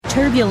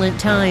Turbulent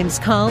times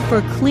call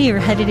for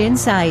clear-headed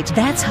insight.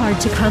 That's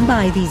hard to come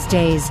by these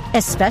days,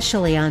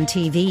 especially on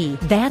TV.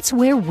 That's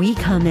where we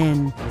come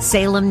in.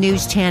 Salem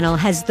News Channel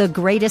has the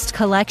greatest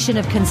collection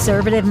of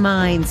conservative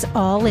minds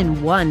all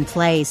in one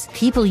place.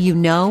 People you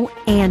know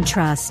and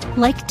trust,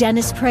 like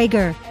Dennis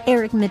Prager,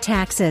 Eric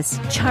Metaxas,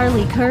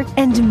 Charlie Kirk,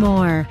 and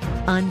more.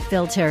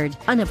 Unfiltered,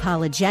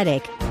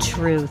 unapologetic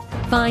truth.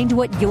 Find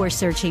what you're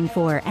searching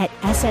for at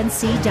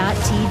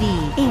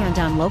snc.tv and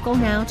on Local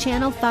Now,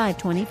 Channel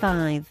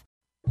 525.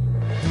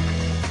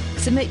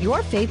 Submit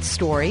your faith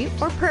story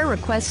or prayer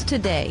request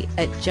today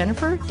at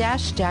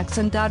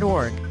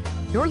jennifer-jackson.org.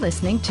 You're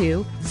listening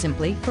to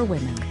Simply for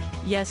Women.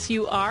 Yes,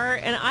 you are.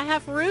 And I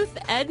have Ruth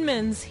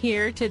Edmunds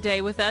here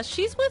today with us.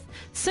 She's with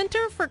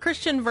Center for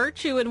Christian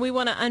Virtue, and we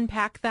want to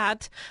unpack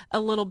that a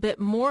little bit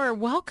more.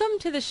 Welcome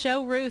to the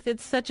show, Ruth.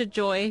 It's such a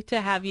joy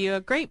to have you,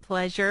 a great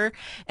pleasure.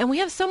 And we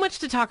have so much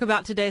to talk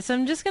about today, so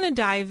I'm just going to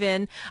dive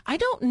in. I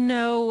don't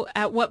know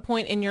at what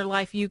point in your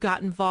life you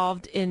got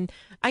involved in,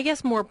 I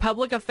guess, more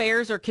public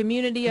affairs or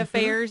community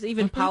affairs,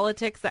 even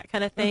politics, that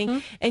kind of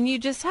thing. And you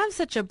just have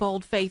such a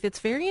bold faith. It's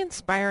very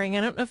inspiring.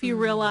 I don't know if you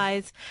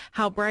realize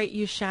how bright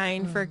you shine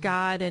for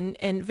God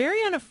and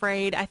very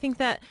unafraid. I think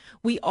that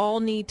we all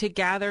need to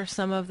gather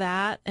some of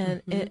that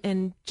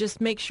and just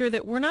make sure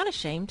that we're not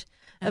ashamed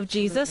of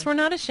Jesus. We're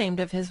not ashamed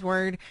of his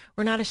word.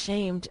 We're not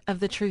ashamed of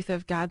the truth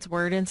of God's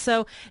word. And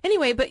so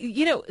anyway, but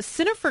you know,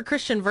 Center for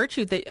Christian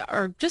Virtue, they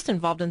are just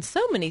involved in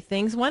so many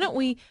things. Why don't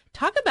we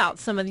talk about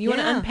some of them? You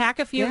want to unpack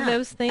a few of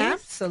those things?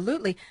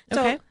 Absolutely.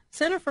 So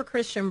Center for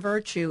Christian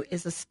Virtue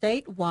is a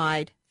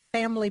statewide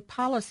family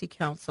policy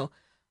council.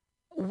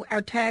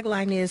 Our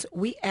tagline is,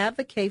 we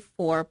advocate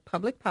for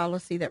public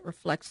policy that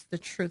reflects the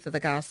truth of the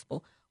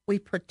gospel. We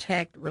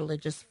protect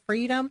religious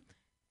freedom,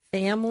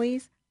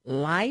 families,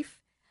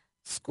 life,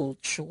 school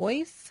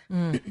choice.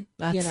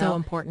 That's so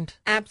important.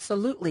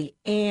 Absolutely.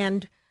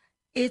 And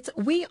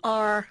we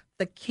are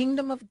the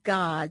kingdom of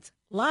God's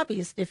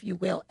lobbyists, if you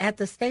will, at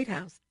the State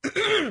House.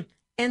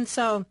 And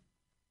so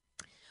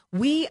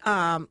we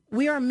are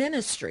a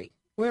ministry.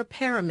 We're a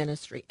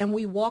paraministry, and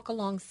we walk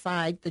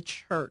alongside the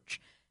church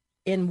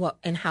in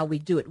how we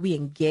do it. We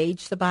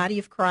engage the body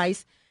of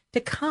Christ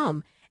to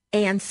come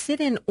and sit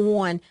in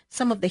on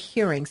some of the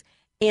hearings.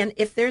 And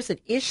if there's an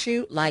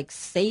issue like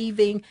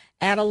saving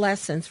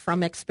adolescents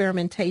from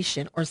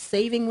experimentation or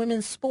saving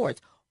women's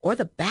sports or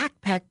the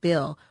backpack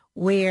bill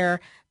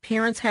where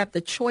parents have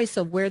the choice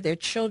of where their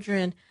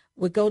children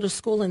would go to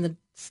school and the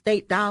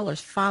state dollars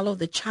follow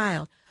the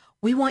child,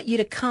 we want you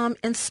to come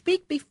and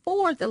speak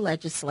before the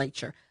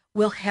legislature.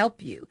 We'll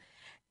help you.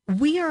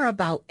 We are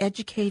about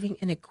educating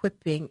and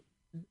equipping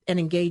and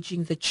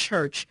engaging the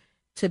church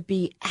to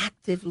be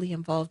actively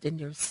involved in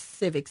your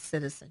civic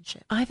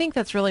citizenship. I think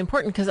that's really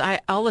important because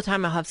all the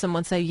time I'll have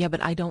someone say, yeah,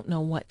 but I don't know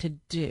what to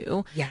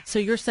do. Yes. So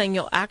you're saying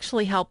you'll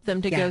actually help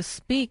them to go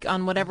speak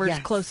on whatever is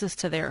closest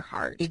to their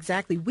heart.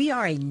 Exactly. We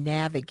are a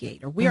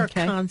navigator. We are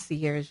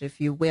concierge,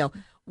 if you will.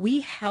 We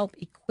help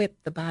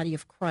equip the body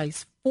of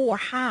Christ for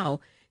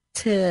how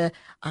to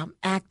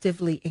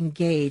actively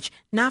engage,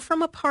 not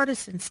from a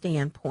partisan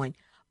standpoint,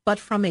 but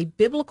from a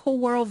biblical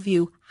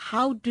worldview.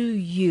 How do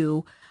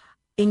you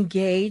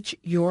engage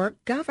your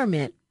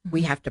government?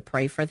 We have to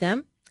pray for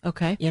them.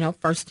 Okay. You know,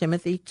 1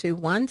 Timothy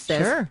 2:1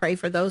 says, pray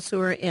for those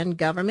who are in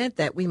government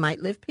that we might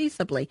live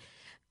peaceably.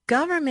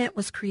 Government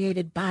was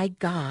created by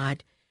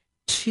God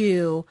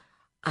to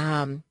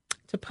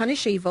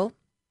punish evil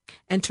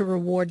and to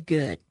reward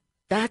good.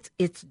 That's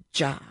its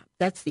job.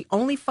 That's the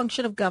only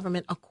function of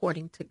government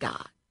according to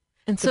God.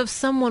 And so if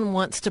someone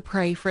wants to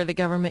pray for the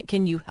government,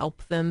 can you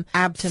help them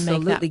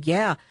Absolutely, to make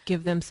that,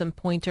 give them some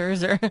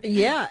pointers? Or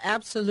Yeah,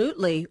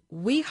 absolutely.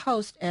 We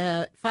host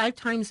 5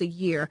 times a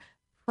year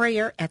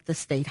prayer at the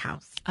State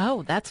House.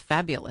 Oh, that's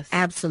fabulous.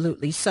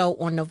 Absolutely. So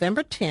on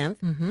November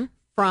 10th,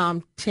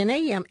 from 10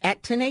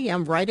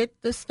 a.m., right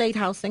at the State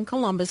House in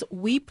Columbus,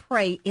 we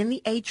pray in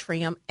the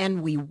atrium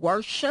and we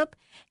worship.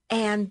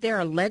 And there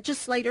are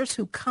legislators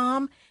who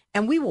come,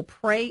 and we will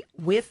pray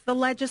with the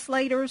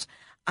legislators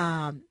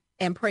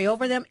and pray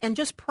over them and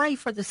just pray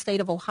for the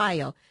state of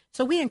Ohio.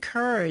 So we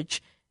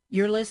encourage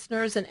your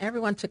listeners and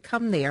everyone to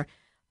come there.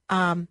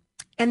 And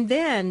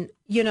then,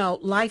 you know,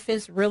 life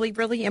is really,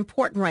 really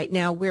important right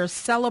now. We're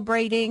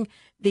celebrating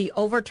the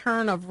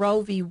overturn of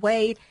Roe v.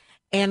 Wade.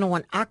 And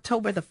on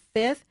October the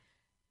 5th,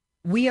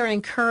 we are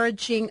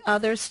encouraging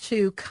others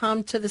to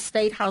come to the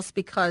State House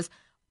because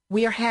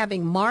we are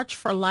having March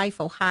for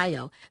Life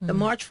Ohio. The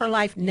March for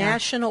Life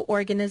National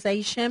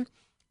Organization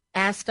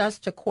asked us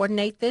to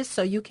coordinate this,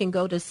 so you can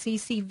go to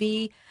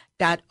ccv.org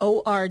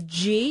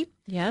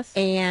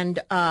and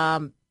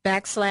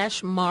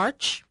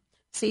 /March,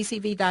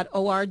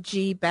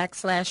 ccv.org/March,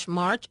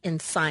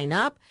 and sign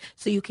up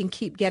so you can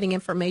keep getting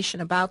information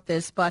about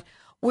this. But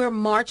we're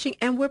marching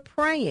and we're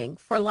praying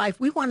for life.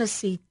 We want to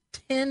see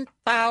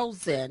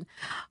 10,000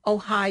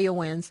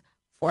 Ohioans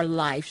for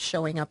life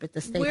showing up at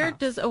the State Where House.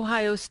 does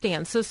Ohio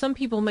stand? So some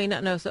people may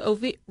not know. So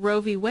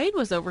Roe v. Wade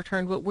was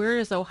overturned, but where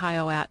is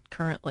Ohio at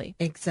currently?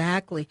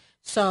 Exactly.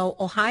 So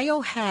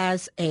Ohio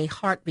has a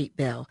heartbeat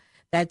bill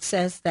that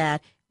says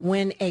that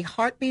when a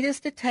heartbeat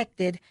is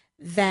detected,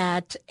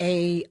 that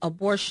a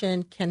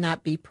abortion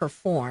cannot be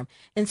performed.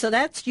 And so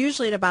that's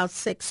usually at about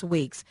 6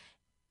 weeks.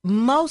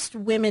 Most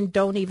women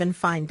don't even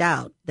find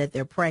out that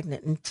they're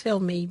pregnant until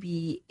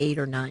maybe 8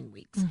 or 9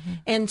 weeks. Mm-hmm.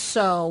 And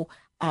so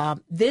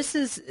this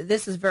is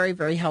very,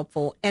 very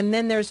helpful. And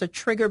then there's a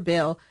trigger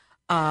bill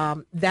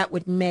that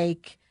would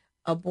make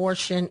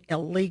abortion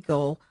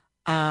illegal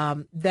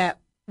that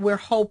we're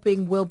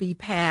hoping will be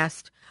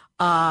passed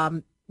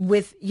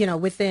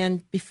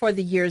within before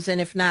the year's end,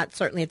 if not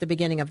certainly at the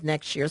beginning of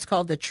next year. It's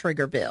called the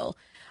trigger bill.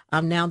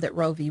 Now that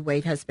Roe v.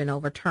 Wade has been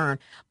overturned.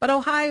 But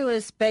Ohio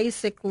is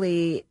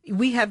basically,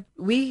 we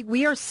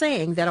are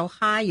saying that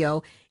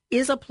Ohio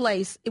is a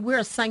place, we're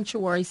a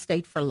sanctuary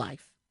state for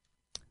life.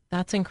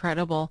 That's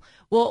incredible.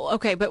 Well,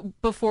 okay,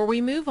 but before we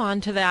move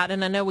on to that,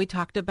 and I know we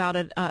talked about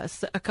it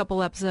a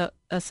couple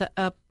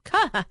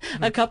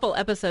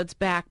episodes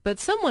back, but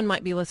someone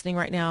might be listening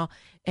right now,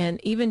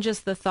 and even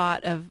just the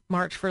thought of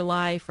March for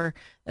Life or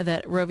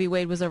that Roe v.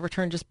 Wade was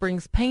overturned just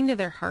brings pain to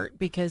their heart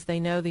because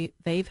they know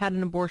they've had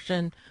an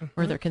abortion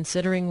or they're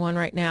considering one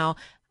right now.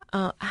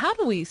 How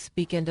do we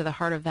speak into the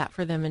heart of that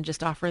for them and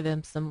just offer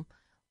them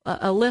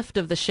a lift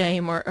of the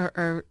shame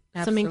or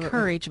some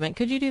encouragement?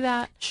 Could you do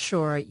that?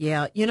 Sure,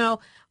 yeah.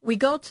 We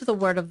go to the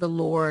word of the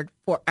Lord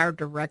for our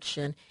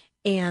direction,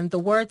 and the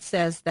word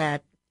says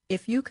that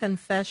if you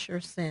confess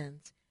your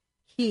sins,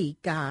 He,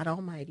 God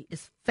Almighty,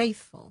 is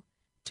faithful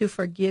to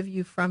forgive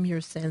you from your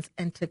sins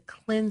and to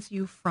cleanse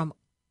you from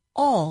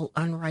all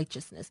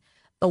unrighteousness.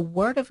 The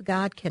word of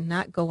God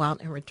cannot go out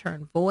and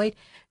return void.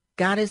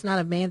 God is not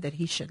a man that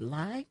He should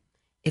lie.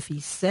 If He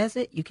says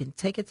it, you can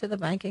take it to the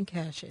bank and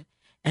cash it.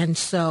 And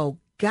so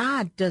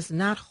God does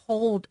not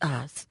hold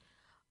us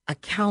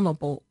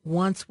accountable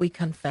once we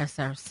confess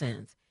our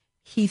sins.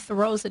 He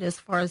throws it as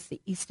far as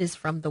the east is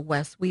from the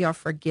west. We are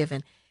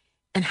forgiven.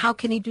 And how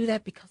can He do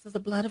that? Because of the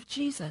blood of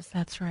Jesus.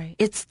 That's right.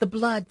 It's the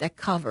blood that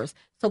covers.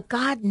 So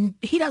God,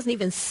 He doesn't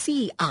even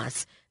see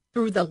us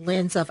through the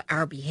lens of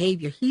our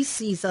behavior. He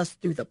sees us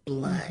through the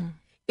blood. Mm-hmm.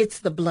 It's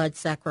the blood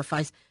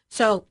sacrifice.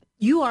 So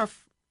you are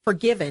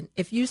forgiven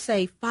if you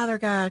say, Father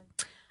God,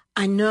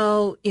 I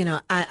know,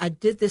 I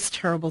did this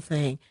terrible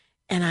thing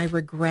and I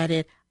regret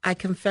it. I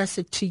confess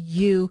it to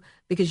you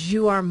because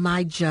you are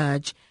my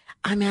judge.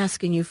 I'm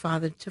asking you,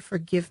 Father, to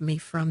forgive me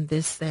from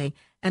this thing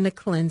and to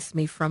cleanse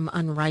me from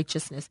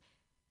unrighteousness.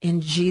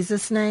 In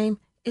Jesus' name,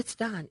 it's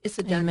done. It's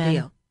a done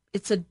deal.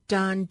 It's a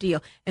done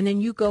deal. And then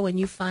you go and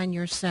you find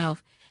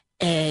yourself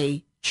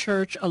a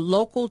church, a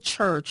local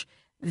church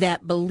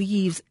that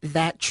believes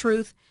that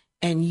truth,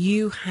 and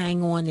you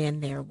hang on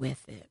in there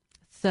with it.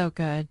 So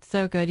good.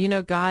 So good.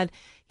 God,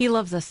 He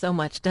loves us so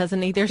much,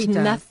 doesn't He? There's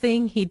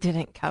nothing He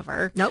didn't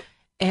cover. Nope.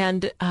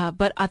 And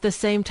but at the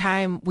same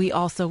time, we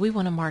want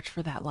to march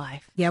for that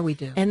life. Yeah, we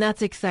do. And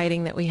that's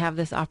exciting that we have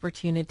this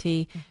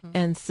opportunity. Mm-hmm.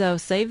 And so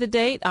save the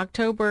date,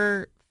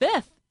 October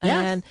 5th.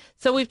 Yes. And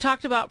so we've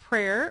talked about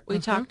prayer. We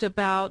talked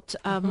about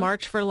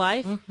March for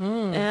Life.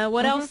 Mm-hmm.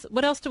 What else?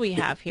 What else do we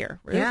have here,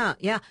 Ruth?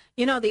 Yeah.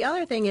 The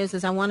other thing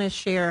is I want to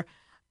share,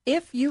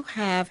 if you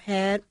have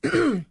had,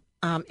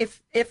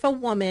 if a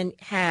woman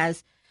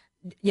has,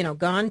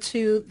 gone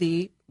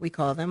to we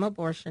call them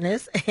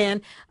abortionists,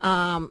 and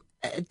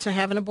to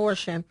have an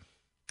abortion,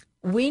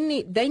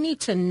 they need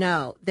to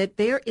know that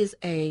there is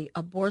a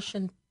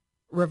abortion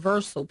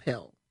reversal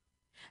pill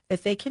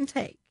that they can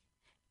take.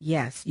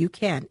 Yes, you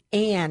can.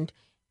 And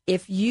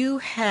if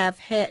you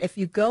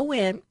go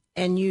in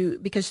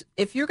and because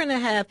if you're going to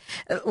have,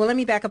 let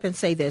me back up and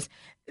say this.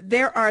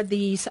 There are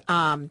these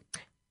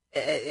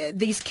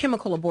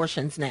chemical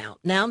abortions now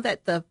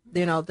that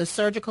the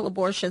surgical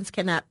abortions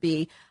cannot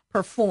be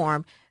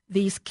performed,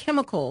 these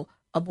chemical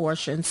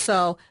abortions.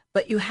 So,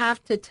 but you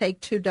have to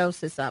take 2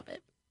 doses of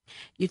it.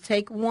 You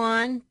take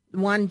one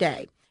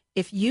day.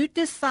 If you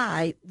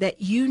decide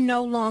that you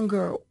no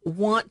longer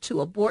want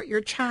to abort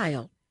your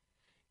child,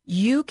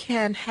 you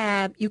can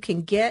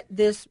get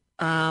this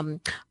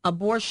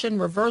abortion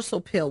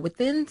reversal pill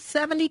within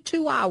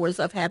 72 hours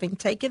of having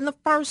taken the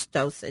first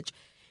dosage.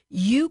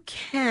 You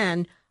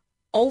can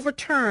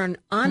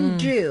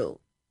undo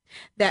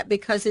that,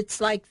 because it's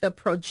like the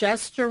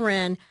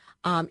progesterone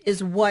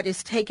is what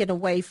is taken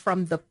away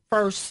from the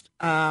first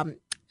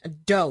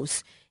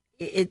dose.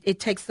 It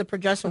takes the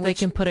progesterone. They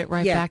can put it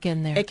back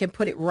in there. It can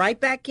put it right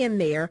back in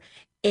there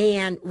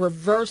and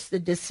reverse the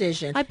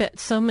decision. I bet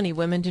so many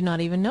women do not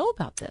even know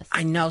about this.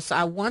 I know. So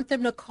I want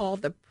them to call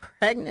the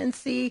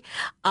Pregnancy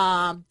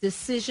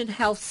Decision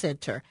Health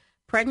Center.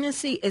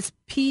 Pregnancy is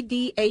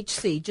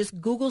PDHC.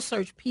 Just Google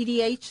search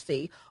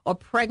PDHC or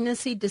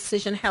Pregnancy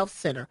Decision Health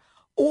Center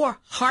or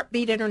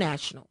Heartbeat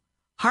International.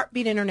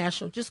 Heartbeat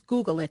International. Just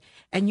Google it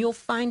and you'll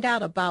find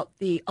out about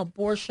the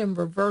abortion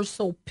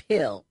reversal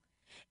pill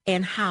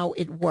and how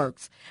it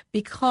works.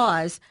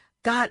 Because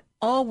God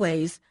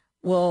always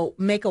will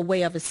make a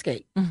way of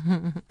escape.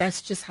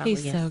 That's just how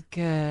He's he is. so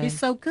good. He's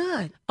so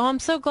good. Oh, I'm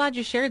so glad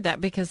you shared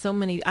that because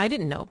I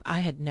didn't know. I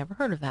had never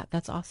heard of that.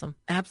 That's awesome.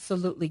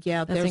 Absolutely.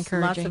 Yeah, That's there's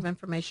encouraging. lots of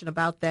information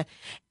about that.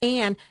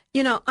 And,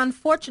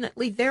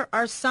 unfortunately, there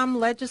are some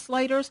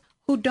legislators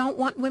who don't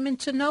want women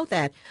to know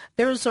that.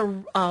 There's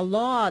a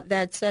law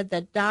that said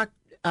that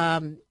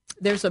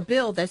there's a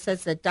bill that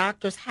says that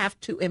doctors have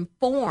to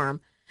inform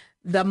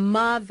the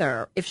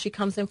mother, if she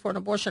comes in for an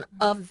abortion,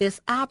 of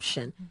this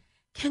option.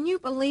 Can you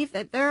believe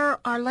that there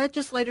are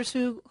legislators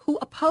who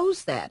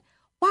oppose that?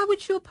 Why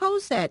would you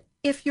oppose that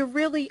if you're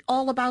really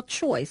all about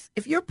choice?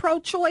 If you're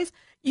pro-choice,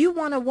 you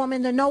want a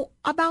woman to know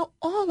about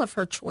all of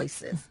her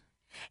choices.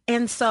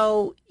 And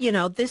so,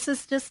 this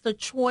is just a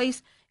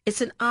choice. It's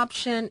an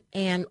option,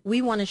 and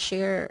we want to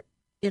share,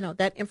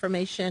 that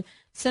information.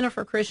 Center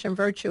for Christian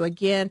Virtue,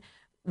 again,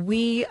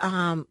 we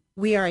are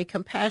a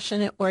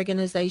compassionate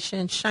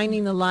organization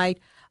shining the light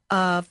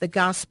of the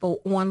gospel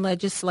on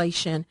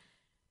legislation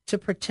to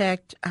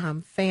protect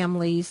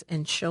families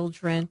and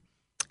children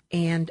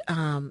and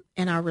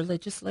our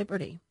religious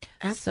liberty.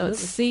 Absolutely.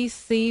 So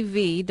it's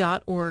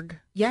ccv.org.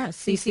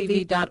 Yes,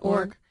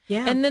 ccv.org.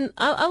 Yeah. And then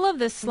I love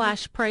this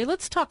 /pray.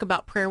 Let's talk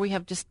about prayer. We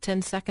have just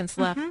 10 seconds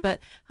left, but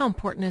how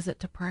important is it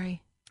to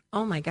pray?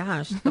 Oh, my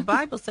gosh. The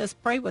Bible says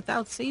pray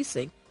without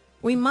ceasing.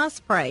 We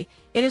must pray.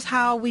 It is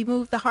how we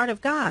move the heart of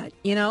God.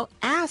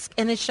 Ask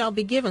and it shall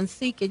be given.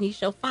 Seek and ye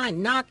shall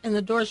find. Knock and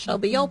the door shall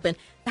be open.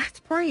 That's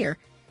prayer.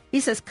 He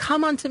says,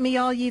 come unto me,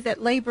 all ye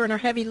that labor and are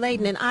heavy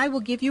laden, and I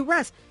will give you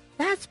rest.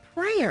 That's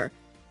prayer.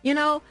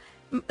 2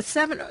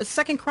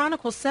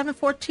 Chronicles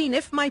 7:14.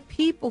 If my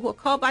people who are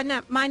called by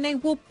my name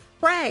will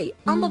pray,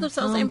 humble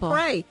themselves and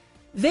pray,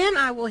 then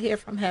I will hear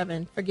from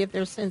heaven, forgive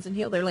their sins and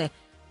heal their land.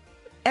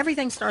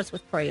 Everything starts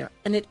with prayer,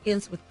 and it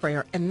ends with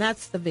prayer, and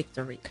that's the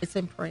victory. It's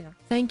in prayer.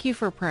 Thank you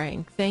for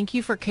praying. Thank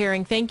you for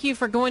caring. Thank you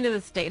for going to the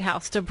State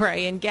House to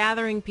pray and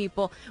gathering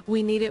people.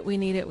 We need it. We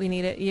need it. We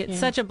need it. It's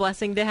such a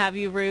blessing to have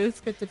you, Ruth.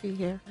 It's good to be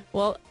here.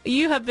 Well,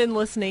 you have been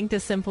listening to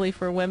Simply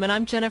for Women.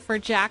 I'm Jennifer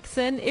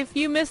Jackson. If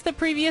you missed the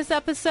previous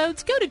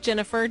episodes, go to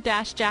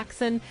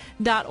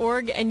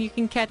jennifer-jackson.org, and you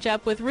can catch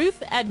up with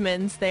Ruth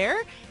Edmunds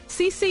there,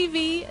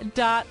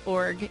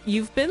 ccv.org.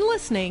 You've been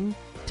listening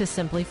to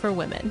Simply for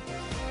Women.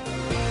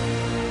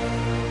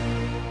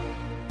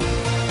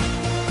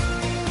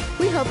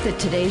 We hope that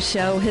today's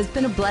show has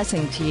been a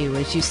blessing to you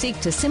as you seek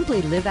to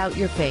simply live out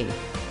your faith.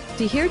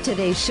 To hear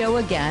today's show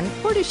again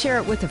or to share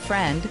it with a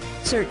friend,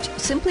 search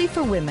Simply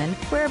for Women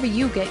wherever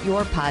you get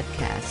your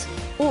podcasts.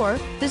 Or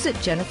visit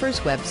Jennifer's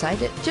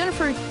website at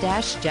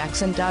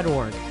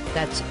jennifer-jackson.org.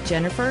 That's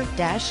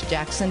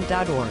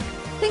jennifer-jackson.org.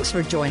 Thanks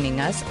for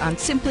joining us on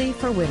Simply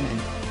for Women.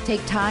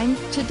 Take time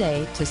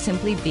today to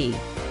simply be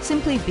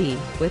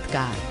with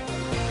God.